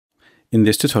In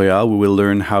this tutorial, we will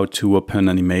learn how to open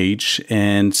an image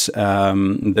and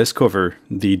discover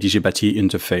the DIgibati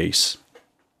interface.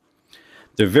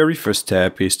 The very first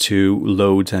step is to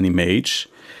load an image.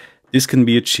 This can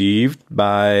be achieved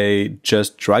by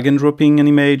just drag and dropping an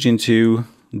image into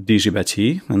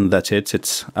DIgibati, and that's it.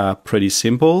 It's pretty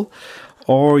simple.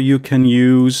 Or you can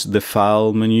use the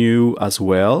file menu as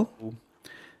well.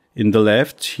 In the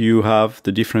left, you have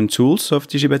the different tools of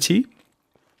DIgibati.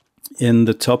 In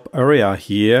the top area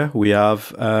here, we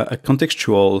have a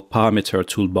contextual parameter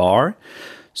toolbar.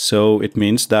 So it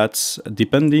means that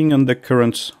depending on the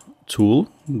current tool,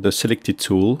 the selected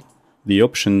tool, the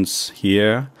options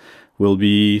here will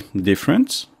be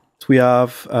different. We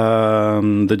have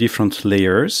the different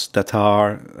layers that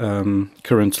are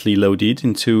currently loaded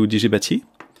into DIgibati.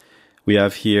 We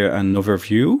have here an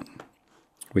overview.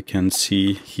 We can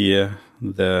see here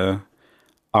the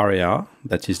area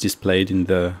that is displayed in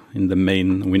the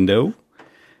main window,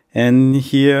 and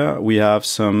here we have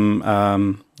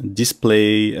some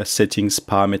display settings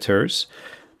parameters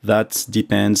that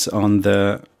depends on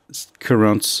the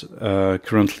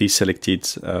currently selected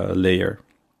layer.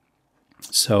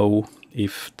 So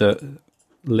if the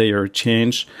layer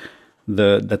changed,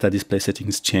 the data display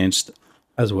settings changed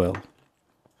as well.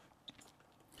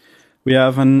 We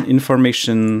have an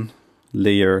information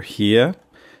layer here,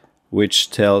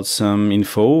 which tells some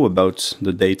info about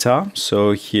the data.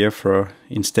 So here, for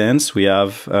instance, we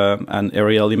have an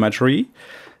aerial imagery.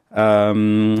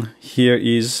 Here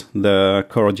is the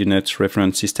coordinate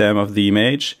reference system of the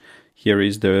image. Here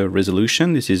is the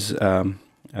resolution. This is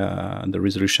the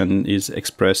resolution is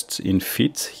expressed in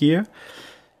feet here.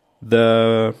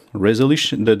 The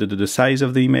resolution, the size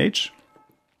of the image.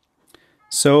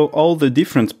 So all the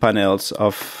different panels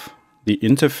of the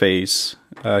interface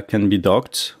can be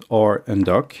docked or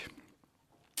undock.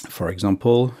 For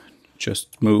example,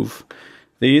 just move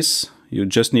this. You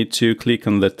just need to click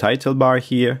on the title bar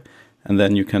here, and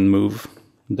then you can move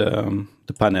the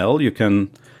panel. You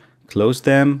can close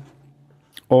them,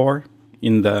 or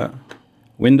in the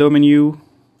window menu,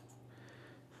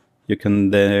 you can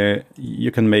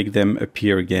make them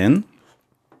appear again.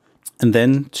 And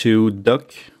then to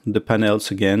dock the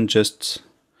panels again, just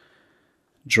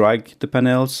drag the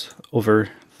panels over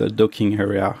the docking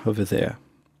area over there.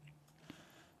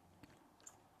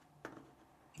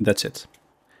 That's it.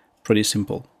 Pretty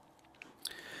simple.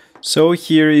 So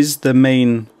here is the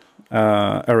main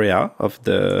area of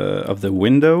the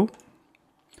window,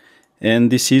 and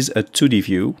this is a 2D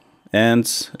view, and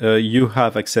you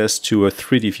have access to a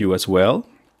 3D view as well.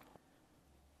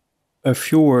 A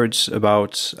few words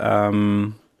about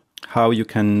how you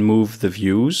can move the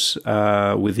views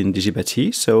within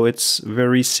DIgibati. So it's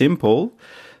very simple.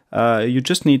 You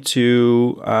just need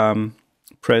to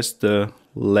press the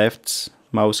left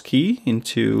mouse key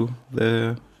into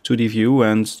the 2D view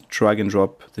and drag and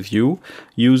drop the view.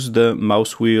 Use the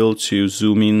mouse wheel to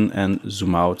zoom in and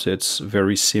zoom out. It's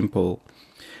very simple.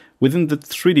 Within the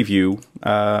 3D view,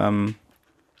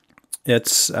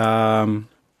 it's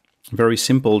very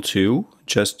simple too.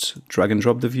 Just drag and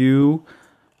drop the view,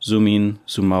 zoom in,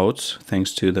 zoom out,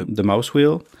 thanks to the mouse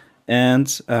wheel. And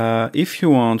if you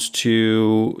want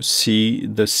to see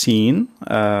the scene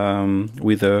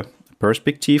with a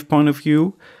perspective point of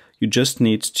view, you just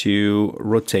need to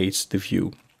rotate the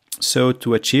view. So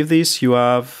to achieve this, you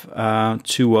have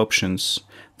two options.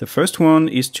 The first one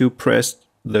is to press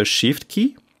the Shift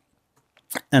key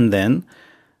and then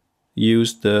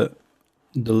use the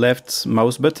left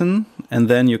mouse button, and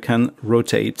then you can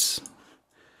rotate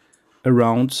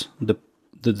around the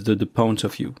point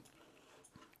of view.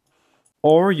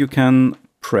 Or you can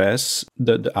press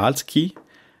the Alt key,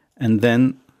 and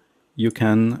then you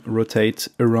can rotate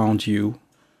around you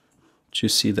to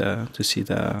see the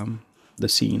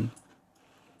scene.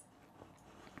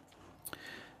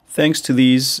 Thanks to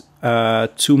these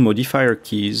two modifier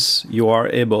keys, you are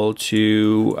able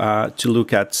to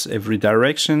look at every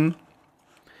direction.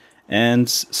 And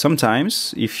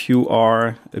sometimes, if you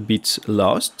are a bit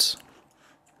lost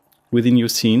within your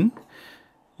scene,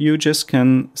 you just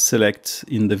can select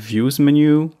in the Views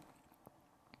menu,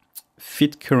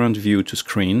 Fit Current View to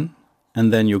Screen,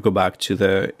 and then you go back to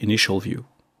the initial view.